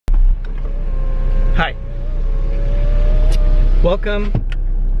Welcome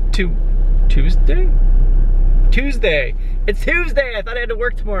to Tuesday? Tuesday! It's Tuesday! I thought I had to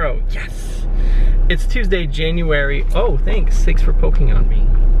work tomorrow. Yes! It's Tuesday, January. Oh, thanks for poking on me.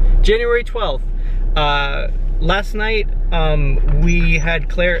 January 12th. Last night, we had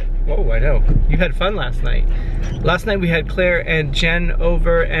Claire. Whoa, I know. You had fun last night. Last night we had Claire and Jen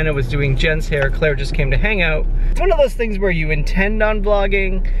over. Anna was doing Jen's hair. Claire just came to hang out. It's one of those things where you intend on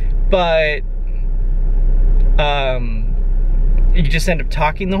vlogging, but you just end up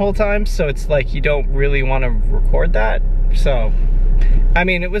talking the whole time, so it's like you don't really want to record that. So, I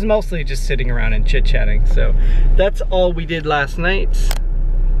mean, it was mostly just sitting around and chit-chatting, so that's all we did last night.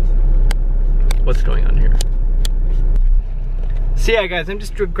 What's going on here? So yeah, guys, I'm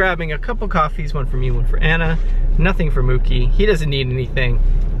just grabbing a couple coffees, one for me, one for Anna. Nothing for Mookie. He doesn't need anything.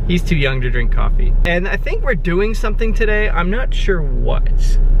 He's too young to drink coffee. And I think we're doing something today. I'm not sure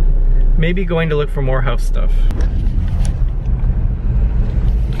what. Maybe going to look for more house stuff.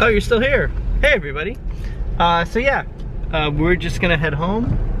 Oh, you're still here. Hey, everybody. So yeah, we're just gonna head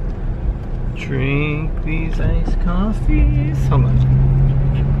home. Drink these iced coffees. Hold on.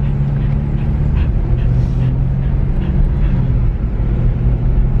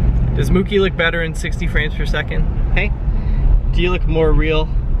 Does Mookie look better in 60 frames per second? Hey? Do you look more real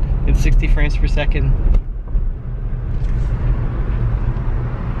in 60 frames per second?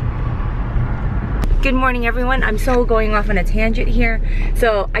 Good morning, everyone. I'm so going off on a tangent here.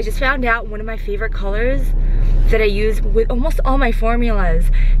 So I just found out one of my favorite colors that I use with almost all my formulas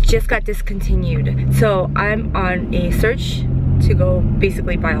just got discontinued. So I'm on a search to go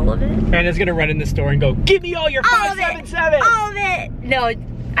basically buy all of it. Anna's gonna run in the store and go, give me all your 577! All of it! No,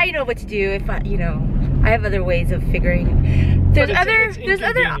 I know what to do if I, I have other ways of figuring. There's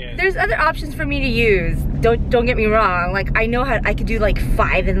other options for me to use. Don't get me wrong. Like, I know how I could do like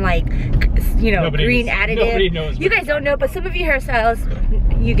 5 and like, green additive. Nobody knows. You guys don't know, but some of you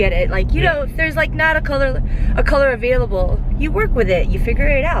hairstylists, you get it. Like, you know, if there's like not a color available, you work with it. You figure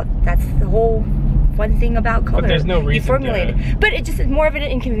it out. That's the whole fun thing about color. But there's no reason you formulate it. But it just is more of an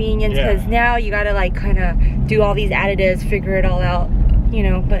inconvenience because now you gotta like kind of do all these additives, figure it all out.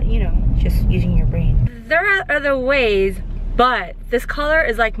 But just using your brain. There are other ways, but this color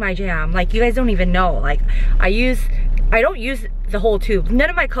is like my jam. Like, you guys don't even know. Like, I don't use the whole tube. None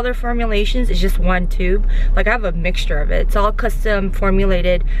of my color formulations is just one tube. Like, I have a mixture of it. It's all custom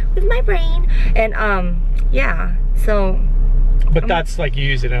formulated with my brain. And yeah, so. But that's like you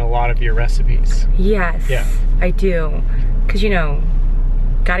use it in a lot of your recipes. Yes, yeah. I do. Cause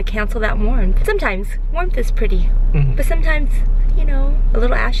gotta cancel that warmth. Sometimes warmth is pretty, but sometimes, a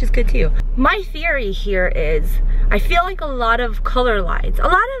little ash is good too. My theory here is, I feel like a lot of color lines, a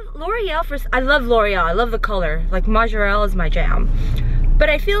lot of L'Oreal, I love L'Oreal, I love the color, like Majorelle is my jam. But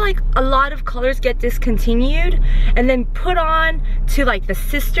I feel like a lot of colors get discontinued and then put on to like the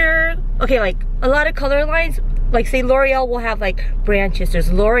sister, like a lot of color lines, like say L'Oreal will have like branches.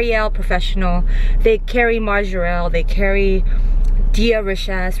 There's L'Oreal Professional, they carry Majorelle, they carry Dia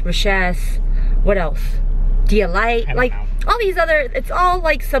Richesse, what else? Dia Light, like all these other, it's all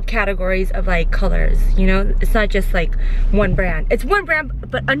like subcategories of like colors, it's not just like one brand. It's one brand,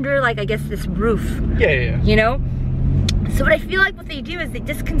 but under like, I guess, this roof. Yeah. So what I feel like what they do is they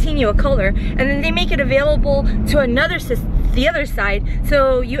discontinue a color and then they make it available to the other side,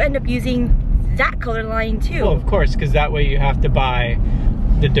 so you end up using that color line too. Well, of course, because that way you have to buy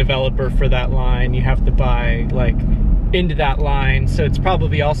the developer for that line, you have to buy like into that line, so it's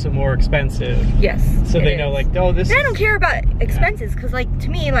probably also more expensive. Yes. So they know like, oh, this. And I don't care about expenses because, like, to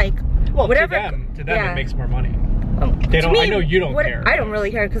me, like, well, whatever. To them, it makes more money. They don't. I know you don't care. I don't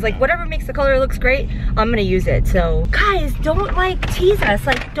really care because, like, whatever makes the color looks great, I'm gonna use it. So, guys, don't like tease us.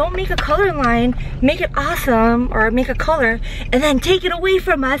 Like, don't make a color line, make it awesome, or make a color, and then take it away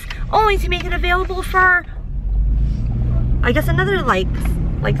from us, only to make it available for, I guess, another like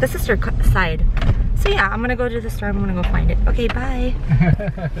the sister side. So yeah, I'm gonna go to the store, I'm gonna go find it. Okay, bye.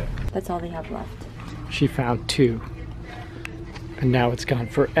 That's all they have left. She found 2. And now it's gone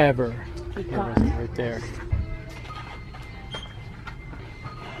forever. Right there.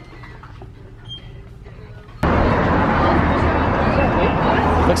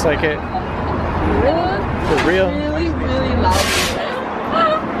 Looks like it. Really? For real? Really, really loud.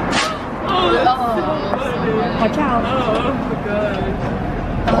 Watch out. Oh my god.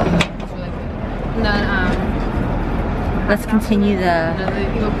 And then, let's continue the.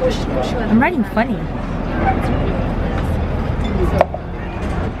 I'm writing funny.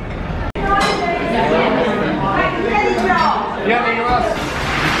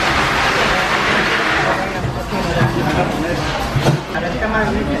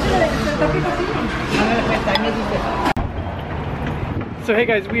 So hey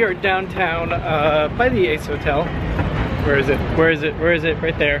guys, we are downtown by the Ace Hotel. Where is it? Where is it? Where is it?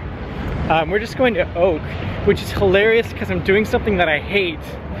 Right there. We're just going to Oak, which is hilarious because I'm doing something that I hate,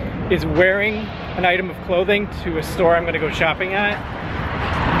 is wearing an item of clothing to a store I'm gonna go shopping at.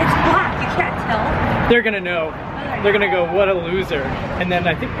 It's black, you can't tell. They're gonna know. They're gonna go, what a loser. And then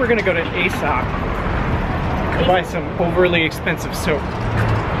I think we're gonna go to Aesop to buy some overly expensive soap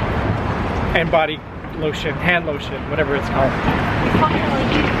and body lotion, hand lotion, whatever it's called. You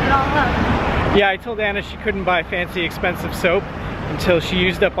finally used it all up. Yeah, I told Anna she couldn't buy fancy expensive soap until she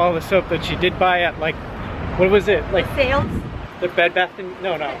used up all the soap that she did buy at, like, what was it? Like Sales? the Bed Bath and,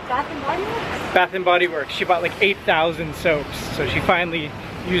 no. Bath and Body Works? Bath and Body Works. She bought like 8,000 soaps, so she finally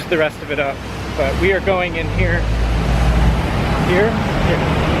used the rest of it up. But we are going in here. Here?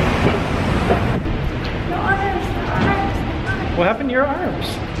 No arms. What happened to your arms?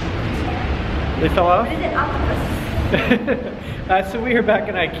 They fell off? What is it? Octopus. So we are back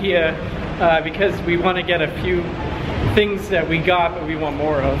in IKEA because we want to get a few things that we got but we want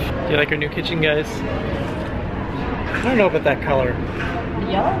more of. Do you like our new kitchen, guys? I don't know about that color.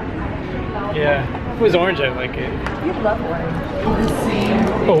 Yellow? Yeah, if it was orange I'd like it. You love orange.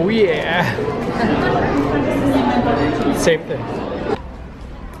 Oh yeah. Same thing.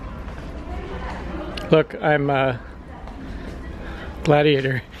 Look, I'm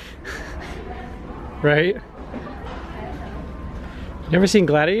Gladiator. Right? Never seen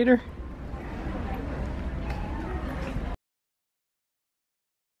Gladiator?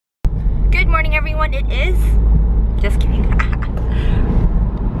 Good morning, everyone. It is. Just kidding.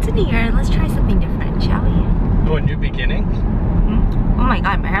 It's a new year. Let's try something different, shall we? Oh, a new beginning? Oh my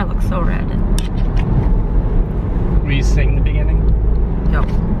god, my hair looks so red. Will you sing the beginning? No.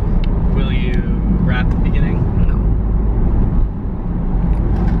 Will you rap the beginning? No.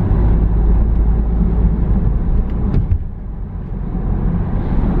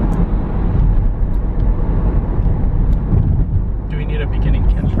 Do we need a beginning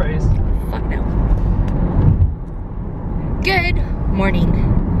catchphrase? Fuck no. Good morning.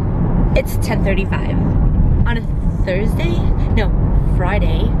 It's 10:35 on a Thursday? No,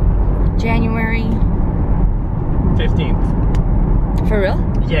 Friday, January 15th. For real?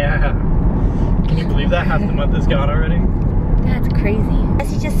 Yeah. Can you believe that? Half the month is gone already? That's crazy.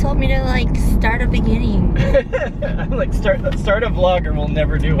 He just told me to like start a beginning. I'm like, start a vlog or we'll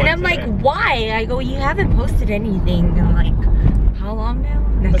never do one. And I'm like, why? I go, you haven't posted anything in like, how long now?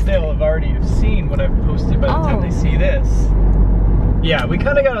 But they'll have already seen what I've posted by the time they see this. Yeah, we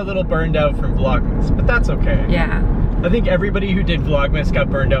kind of got a little burned out from Vlogmas, but that's okay. Yeah. I think everybody who did Vlogmas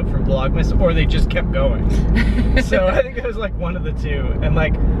got burned out from Vlogmas, or they just kept going. So I think it was like one of the two. And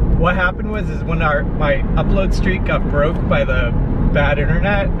like, what happened was, is when my upload streak got broke by the bad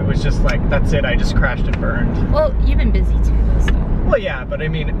internet, it was just like, that's it, I just crashed and burned. Well, you've been busy too, though, so. Well, yeah, but I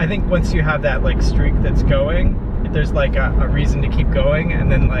mean, I think once you have that like streak that's going, there's like a reason to keep going.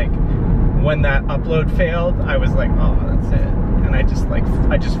 And then like, when that upload failed, I was like, oh, that's it. And I just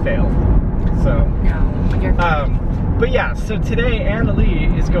failed. So. No, you're fine. But yeah, so today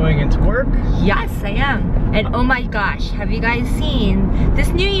Annalee is going into work. Yes, I am. And oh my gosh, have you guys seen this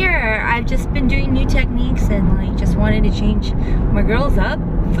new year? I've just been doing new techniques and like just wanted to change my girls up.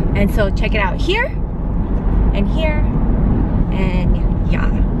 And so check it out here and here and yeah.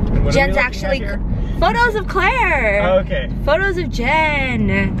 And Jen's actually photos of Claire. Oh, okay. Photos of Jen.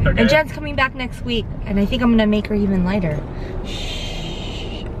 Okay. And Jen's coming back next week and I think I'm gonna make her even lighter.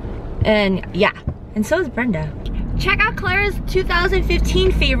 Shh. And yeah, and so is Brenda. Check out Claire's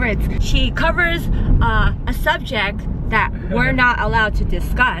 2015 favorites. She covers a subject that we're not allowed to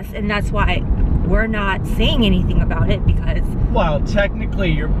discuss, and that's why we're not saying anything about it because... Well,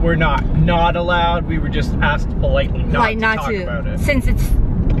 technically we're not allowed. We were just asked politely not to talk about it. Since it's...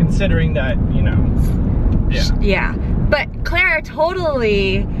 Considering that, you know, yeah. Yeah, but Claire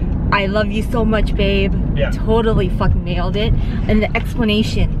totally... I love you so much, babe. Yeah. Totally fucking nailed it. And the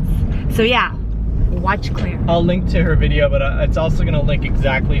explanations. So yeah. Watch Claire. I'll link to her video, but it's also going to link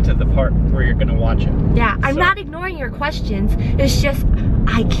exactly to the part where you're going to watch it. Yeah, I'm not ignoring your questions. It's just,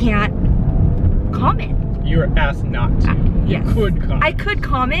 I can't comment. You were asked not to. Yes. You could comment. I could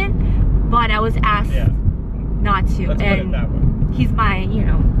comment, but I was asked not to. Let's put it that way. He's my, you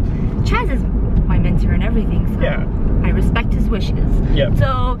know, Chaz is my mentor and everything, so yeah. I respect his wishes. Yeah.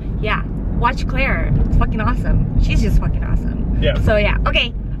 So, yeah, watch Claire. It's fucking awesome. She's just fucking awesome. Yeah. So, yeah,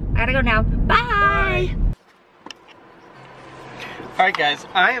 okay. I gotta go now. Bye! Alright guys,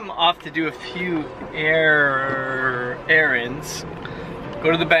 I am off to do a few errands.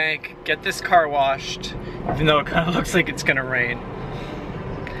 Go to the bank, get this car washed, even though it kind of looks like it's gonna rain.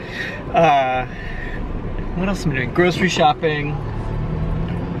 What else am I doing? Grocery shopping.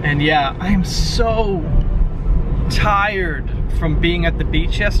 And yeah, I am so tired from being at the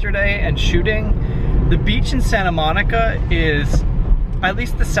beach yesterday and shooting. The beach in Santa Monica is, at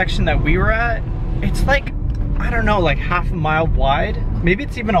least the section that we were at, it's like, I don't know, like half a mile wide. Maybe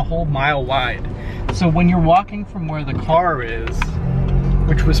it's even a whole mile wide. So when you're walking from where the car is,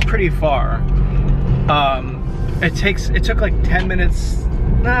 which was pretty far, it took like 10 minutes,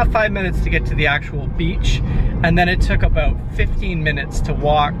 5 minutes to get to the actual beach. And then it took about 15 minutes to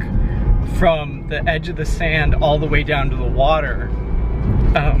walk from the edge of the sand all the way down to the water.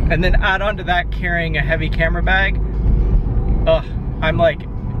 And then add on to that carrying a heavy camera bag. I'm like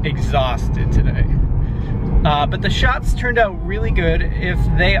exhausted today. But the shots turned out really good. If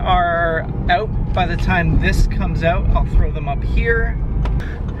they are out by the time this comes out, I'll throw them up here.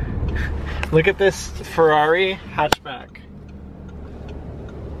 Look at this Ferrari hatchback.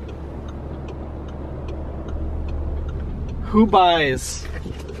 Who buys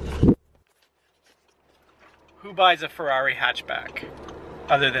a Ferrari hatchback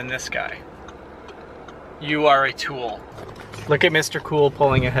other than this guy? You are a tool. Look at Mr. Cool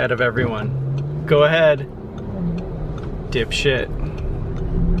pulling ahead of everyone. Go ahead, dipshit.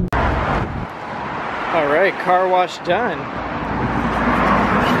 All right, car wash done.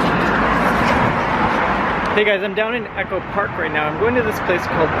 Hey guys, I'm down in Echo Park right now. I'm going to this place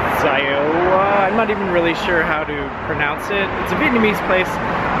called Ziowa. I'm not even really sure how to pronounce it. It's a Vietnamese place,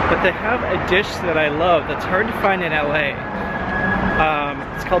 but they have a dish that I love that's hard to find in LA.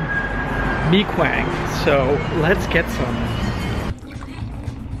 It's called mee quang, so let's get some.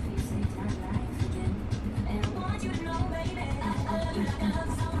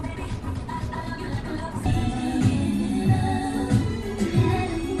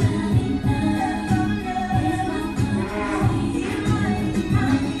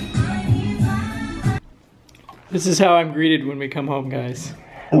 This is how I'm greeted when we come home, guys.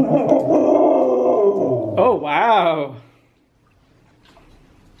 Oh, wow.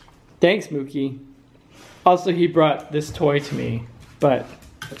 Thanks, Mookie. Also, he brought this toy to me, but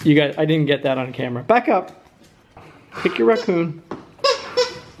you guys, I didn't get that on camera. Back up. Take your raccoon.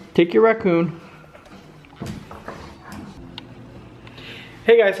 Take your raccoon.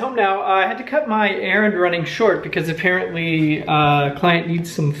 Hey guys, home now. I had to cut my errand running short because apparently a client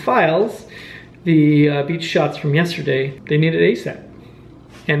needs some files. The beach shots from yesterday, they needed ASAP.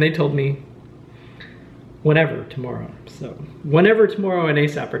 And they told me whenever tomorrow. So whenever tomorrow and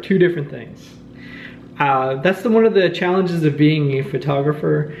ASAP are two different things. That's one of the challenges of being a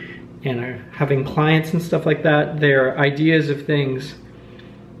photographer and having clients and stuff like that. Their ideas of things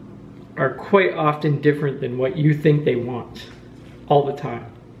are quite often different than what you think they want all the time.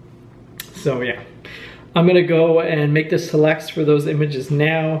 So yeah, I'm gonna go and make the selects for those images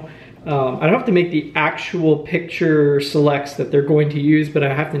now. I don't have to make the actual picture selects that they're going to use, but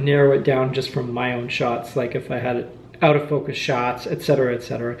I have to narrow it down just from my own shots, like if I had out of focus shots, etc.,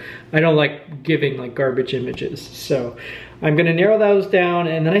 etc. I don't like giving like garbage images. So I'm gonna narrow those down,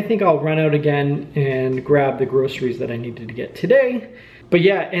 and then I think I'll run out again and grab the groceries that I needed to get today. But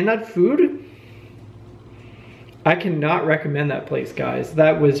yeah, and that food, I cannot recommend that place, guys.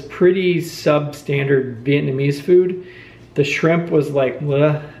 That was pretty substandard Vietnamese food. The shrimp was like,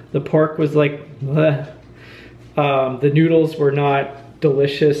 bleh. The pork was like, bleh. The noodles were not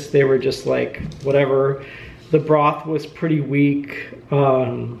delicious. They were just like, whatever. The broth was pretty weak.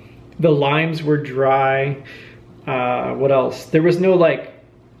 The limes were dry. What else? There was no like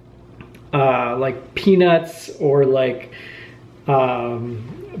peanuts or like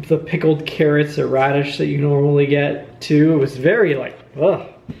the pickled carrots or radish that you normally get too. It was very like, ugh.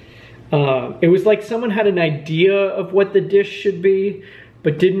 It was like someone had an idea of what the dish should be,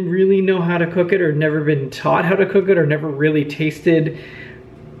 but didn't really know how to cook it, or never been taught how to cook it, or never really tasted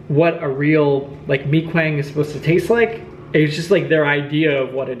what a real like mee quang is supposed to taste like. It was just like their idea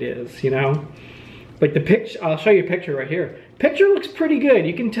of what it is, you know? Like the picture, I'll show you a picture right here. Picture looks pretty good.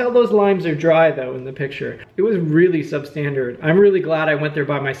 You can tell those limes are dry though in the picture. It was really substandard. I'm really glad I went there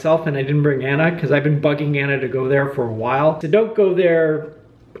by myself and I didn't bring Anna, because I've been bugging Anna to go there for a while. So don't go there.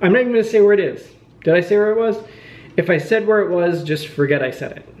 I'm not even gonna say where it is. Did I say where it was? If I said where it was, just forget I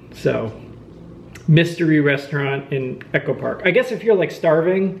said it. So, mystery restaurant in Echo Park. I guess if you're like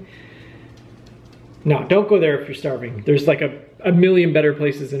starving, no, don't go there if you're starving. There's like a million better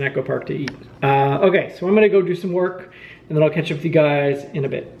places in Echo Park to eat. Okay, so I'm gonna go do some work, and then I'll catch up with you guys in a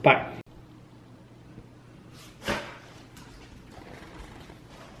bit. Bye.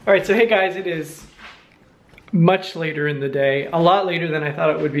 All right, so hey guys, it is much later in the day, a lot later than I thought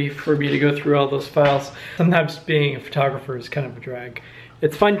it would be for me to go through all those files. Sometimes being a photographer is kind of a drag.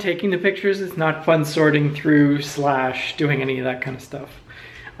 It's fun taking the pictures, it's not fun sorting through / doing any of that kind of stuff.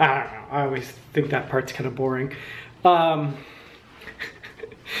 I don't know, I always think that part's kind of boring.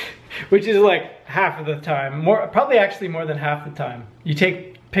 Which is like half of the time, probably actually more than half the time. You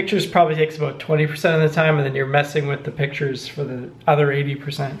take pictures, probably takes about 20% of the time, and then you're messing with the pictures for the other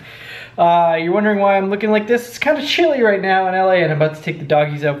 80%. You're wondering why I'm looking like this? It's kind of chilly right now in LA, and I'm about to take the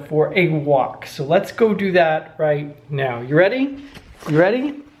doggies out for a walk. So let's go do that right now. You ready? You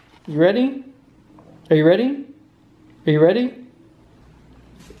ready? You ready? Are you ready? Are you ready?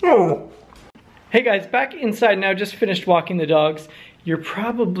 Oh. Hey guys, back inside now, just finished walking the dogs. You're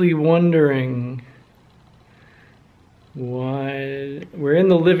probably wondering why we're in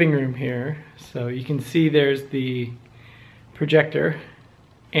the living room here. So you can see there's the projector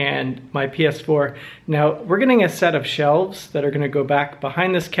and my PS4. Now we're getting a set of shelves that are gonna go back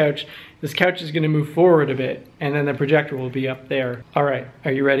behind this couch. This couch is gonna move forward a bit, and then the projector will be up there. All right,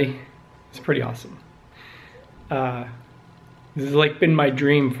 are you ready? It's pretty awesome. This has like been my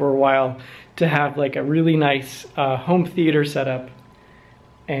dream for a while, to have like a really nice home theater setup.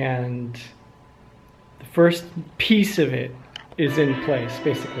 And the first piece of it is in place,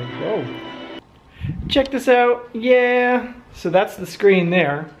 basically. Whoa. Check this out, yeah. So that's the screen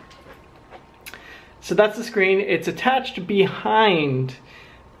there. So that's the screen. It's attached behind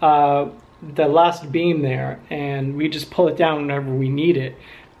the last beam there, and we just pull it down whenever we need it.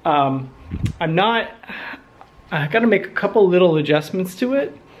 I gotta make a couple little adjustments to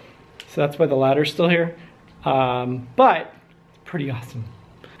it. So that's why the ladder's still here. But it's pretty awesome.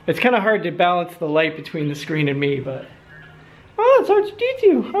 It's kind of hard to balance the light between the screen and me, but oh, it's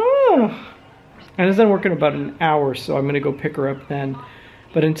R2-D2. Oh. And it's gonna work in about an hour, so I'm gonna go pick her up then.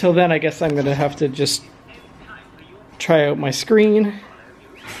 But until then, I guess I'm gonna have to just try out my screen.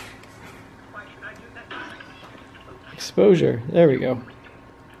 Exposure, there we go.